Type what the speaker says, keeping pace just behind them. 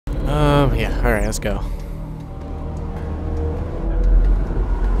Yeah, alright, let's go.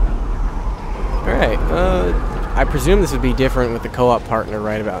 Alright, I presume this would be different with the co-op partner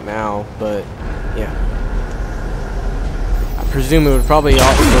right about now, but, yeah. I presume it would probably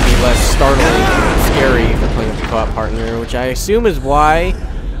also be less startling and scary if we're playing with the co-op partner, which I assume is why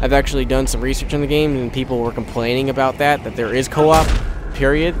I've actually done some research on the game, and people were complaining about that there is co-op,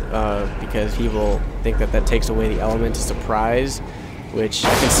 period, because people think that takes away the element of surprise, which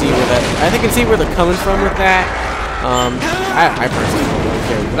I can see where they're coming from with that. I personally don't really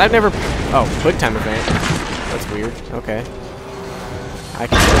care, but I've never. Oh, quick time event. That's weird. Okay. I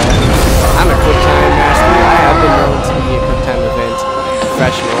can do that. I'm a quick time master. I have been known to be a quick time event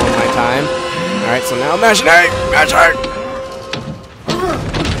professional in my time. Alright, so now mashing!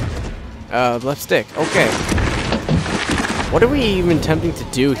 Left stick. Okay. What are we even attempting to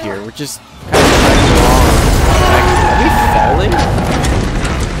do here? We're just kind of dragging along. Are we falling?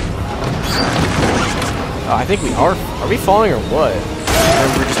 Oh, I think we are. Are we falling or what? Or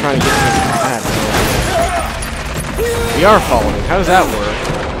we're just trying to get to that. We are falling. How does that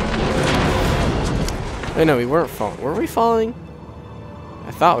work? Wait, no, we weren't falling. Were we falling?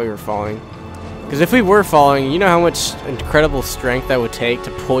 I thought we were falling. Because if we were falling, you know how much incredible strength that would take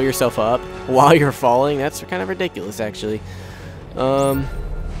to pull yourself up while you're falling? That's kind of ridiculous, actually. Oh,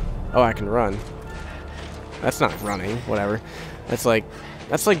 I can run. That's not running. Whatever. That's like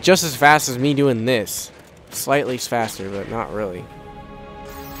just as fast as me doing this. Slightly faster, but not really.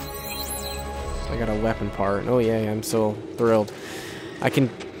 I got a weapon part. Oh yeah, I'm so thrilled.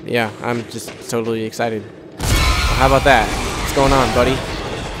 Yeah, I'm just totally excited. Well, how about that? What's going on, buddy?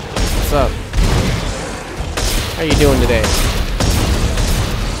 What's up? How you doing today?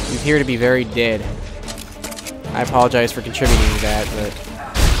 You appear to be very dead. I apologize for contributing to that, but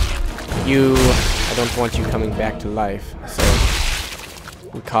I don't want you coming back to life, so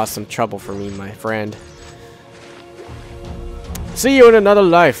it would cause some trouble for me, my friend. See you in another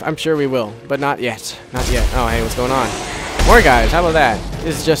life. I'm sure we will, but not yet. Not yet. Oh, hey, what's going on? More guys. How about that?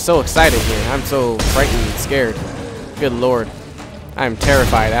 This is just so exciting here. I'm so frightened and scared. Good lord. I'm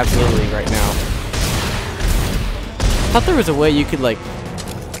terrified absolutely right now. I thought there was a way you could, like,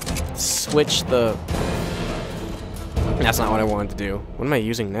 switch the... That's not what I wanted to do. What am I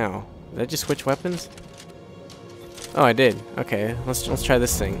using now? Did I just switch weapons? Oh, I did. Okay, let's try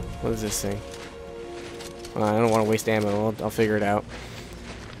this thing. What is this thing? I don't want to waste ammo. I'll figure it out.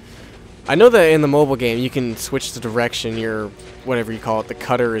 I know that in the mobile game you can switch the direction your, whatever you call it, the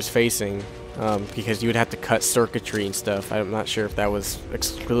cutter is facing, because you would have to cut circuitry and stuff. I'm not sure if that was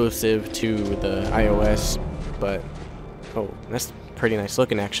exclusive to the iOS, but oh, that's pretty nice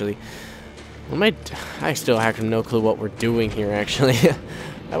looking actually. I still have no clue what we're doing here actually.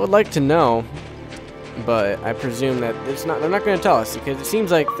 I would like to know, but I presume that they're not going to tell us, because it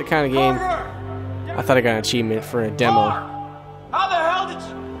seems like the kind of game. I thought I got an achievement for a demo. How the hell did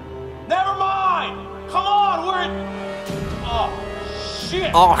you... Never mind! Come on, we're in... Oh,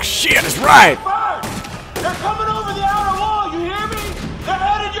 shit! Oh, shit, that's right! They're coming over the outer wall, you hear me? They're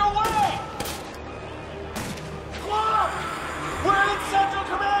headed your way! Clarke! We're in Central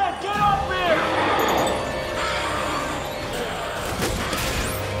Command! Get up here!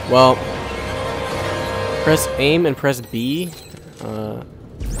 Well, press aim and press B.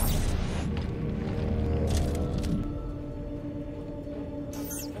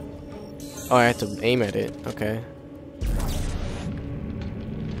 Oh, I have to aim at it. Okay.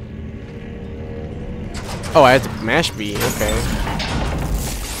 Oh, I have to mash B. Okay.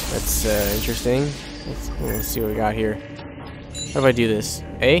 That's interesting. Let's see what we got here. How do I do this?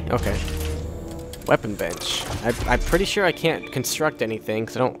 A? Okay. Weapon bench. I'm pretty sure I can't construct anything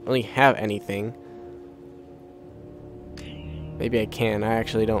because I don't really have anything. Maybe I can. I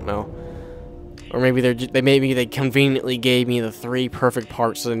actually don't know. Or maybe they conveniently gave me the 3 perfect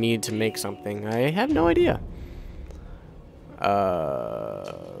parts that I needed to make something. I have no idea.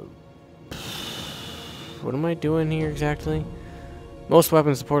 What am I doing here exactly? Most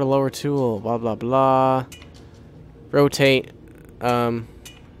weapons support a lower tool. Blah blah blah. Rotate.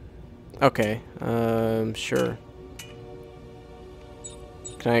 Okay. Sure.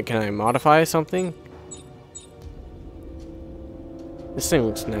 Can I modify something? This thing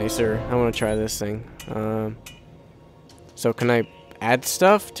looks nicer. I want to try this thing. So can I add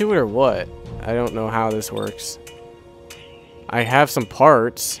stuff to it or what? I don't know how this works. I have some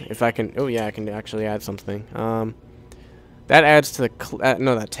parts. If I can... Oh, yeah, I can actually add something. That adds to the...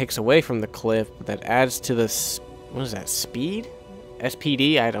 no, that takes away from the cliff. But that adds to the... What is that? Speed?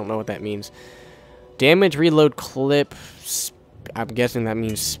 SPD? I don't know what that means. Damage, reload, clip... I'm guessing that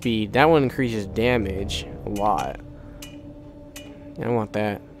means speed. That one increases damage a lot. I want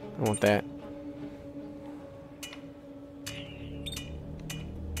that. I want that.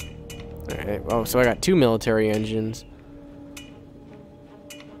 Alright, oh, so I got 2 military engines.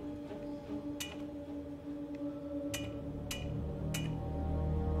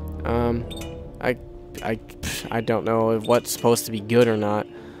 I don't know if what's supposed to be good or not.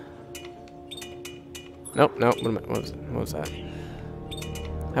 Nope, nope. What was that?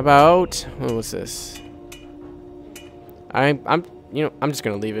 How about, what was this? I'm just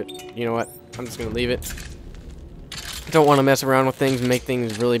gonna leave it. You know what? I'm just gonna leave it. I don't want to mess around with things and make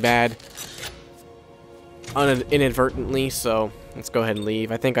things really bad inadvertently. So let's go ahead and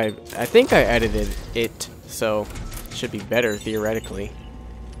leave. I think I edited it, so it should be better theoretically.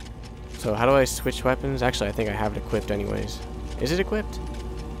 So how do I switch weapons? Actually, I think I have it equipped anyways. Is it equipped?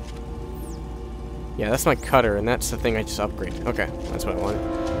 Yeah, that's my cutter, and that's the thing I just upgraded. Okay, that's what I wanted.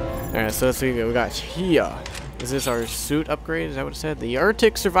 Alright, so let's see what we got here. Is this our suit upgrade? Is that what it said? The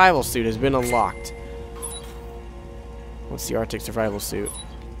Arctic survival suit has been unlocked. What's the Arctic survival suit?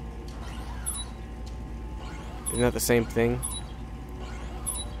 Isn't that the same thing?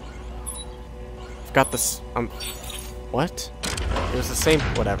 I've got this. What? It was the same.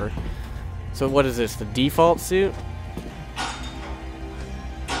 Whatever. So what is this? The default suit?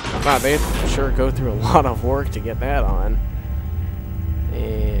 Wow, they sure go through a lot of work to get that on.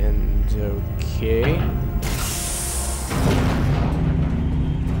 And okay.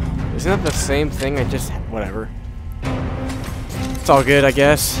 Isn't that the same thing? I just whatever. It's all good, I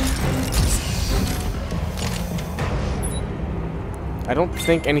guess. I don't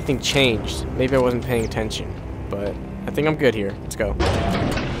think anything changed. Maybe I wasn't paying attention, but I think I'm good here. Let's go.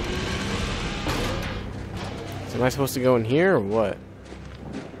 So am I supposed to go in here or what?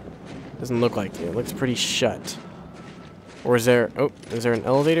 Doesn't look like it. It looks pretty shut. Or is there... Oh, is there an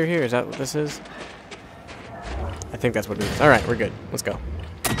elevator here? Is that what this is? I think that's what it is. Alright, we're good. Let's go.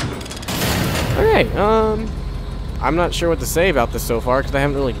 Alright, I'm not sure what to say about this so far, because I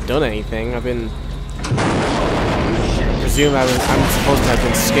haven't really done anything. I've been... I presume I'm supposed to have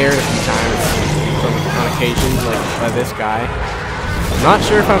been scared a few times on occasion, like, by this guy. I'm not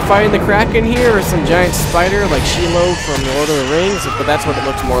sure if I'm fighting the Kraken here or some giant spider like Shiloh from the Lord of the Rings, but that's what it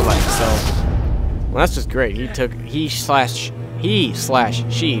looks more like, so... Well, that's just great. He slash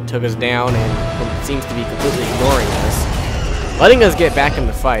she took us down and seems to be completely ignoring us. Letting us get back in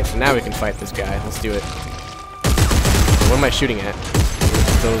the fight, so now we can fight this guy. Let's do it. What am I shooting at?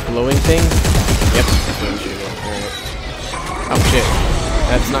 Those glowing things? Yep, that's what I'm shooting at. Alright. Oh shit.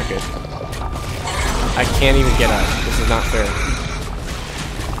 That's not good. I can't even get up. This is not fair.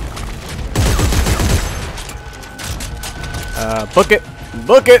 Book it!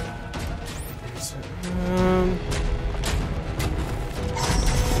 Book it!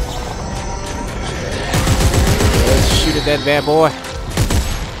 Let's shoot at that bad boy.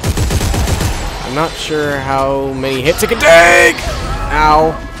 I'm not sure how many hits it can take!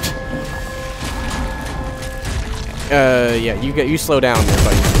 Ow. Yeah, you slow down there,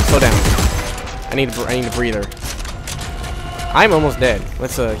 buddy. Slow down. I need a breather. I'm almost dead.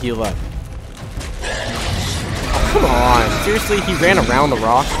 Let's heal up. Oh, come on. Seriously, he ran around the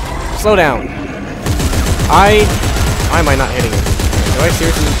rock. Slow down. Why am I not hitting him? Do I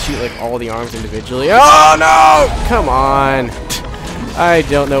seriously need to shoot like all the arms individually? Oh no! Come on. I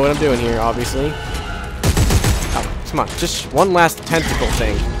don't know what I'm doing here, obviously. Oh, come on, just one last tentacle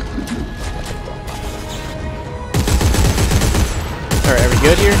thing. Alright, are we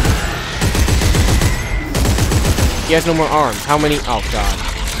good here? He has no more arms. How many? Oh god.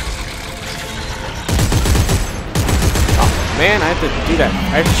 Oh man, I have to do that.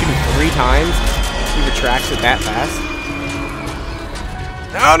 I have to shoot him 3 times. He retracts it that fast.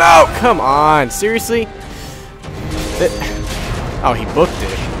 No, no! Come on! Seriously? Oh, he booked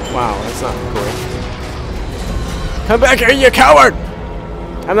it. Wow, that's not great. Come back here, you coward!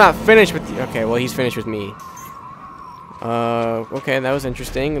 I'm not finished with you. Okay, well, he's finished with me. Okay, that was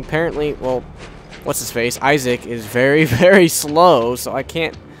interesting. Apparently, well, what's his face? Isaac is very, very slow, so I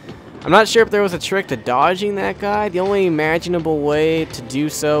can't... I'm not sure if there was a trick to dodging that guy. The only imaginable way to do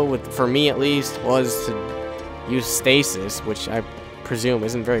so, for me at least, was to use stasis, which I presume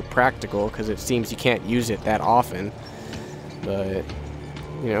isn't very practical because it seems you can't use it that often. But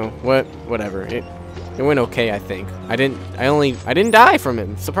you know whatever. It went okay, I think. I didn't die from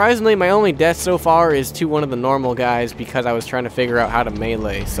it. Surprisingly, my only death so far is to one of the normal guys because I was trying to figure out how to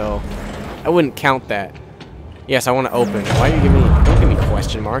melee. So I wouldn't count that. Yes, I want to open. Why are you giving me? Don't give me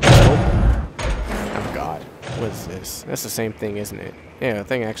question marks. Oh god, what is this? That's the same thing, isn't it? Yeah, the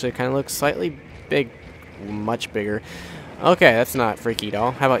thing actually kind of looks slightly big, much bigger. Okay, that's not freaky at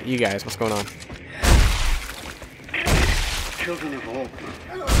all. How about you guys? What's going on? Children of all,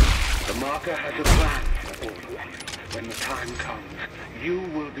 The marker has a plan for all of you. When the time comes, you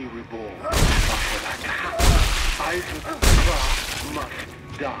will be reborn. But for that to happen, Isaac Clarke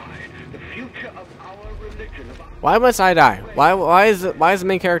must die. The future of our religion. Why must I die? Why is the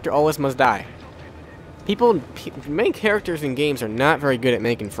main character always must die? Main characters in games are not very good at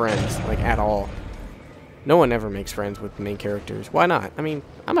making friends, like at all. No one ever makes friends with main characters. Why not? I mean,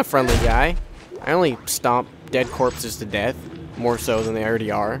 I'm a friendly guy. I only stomp dead corpses to death, more so than they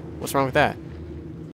already are. What's wrong with that?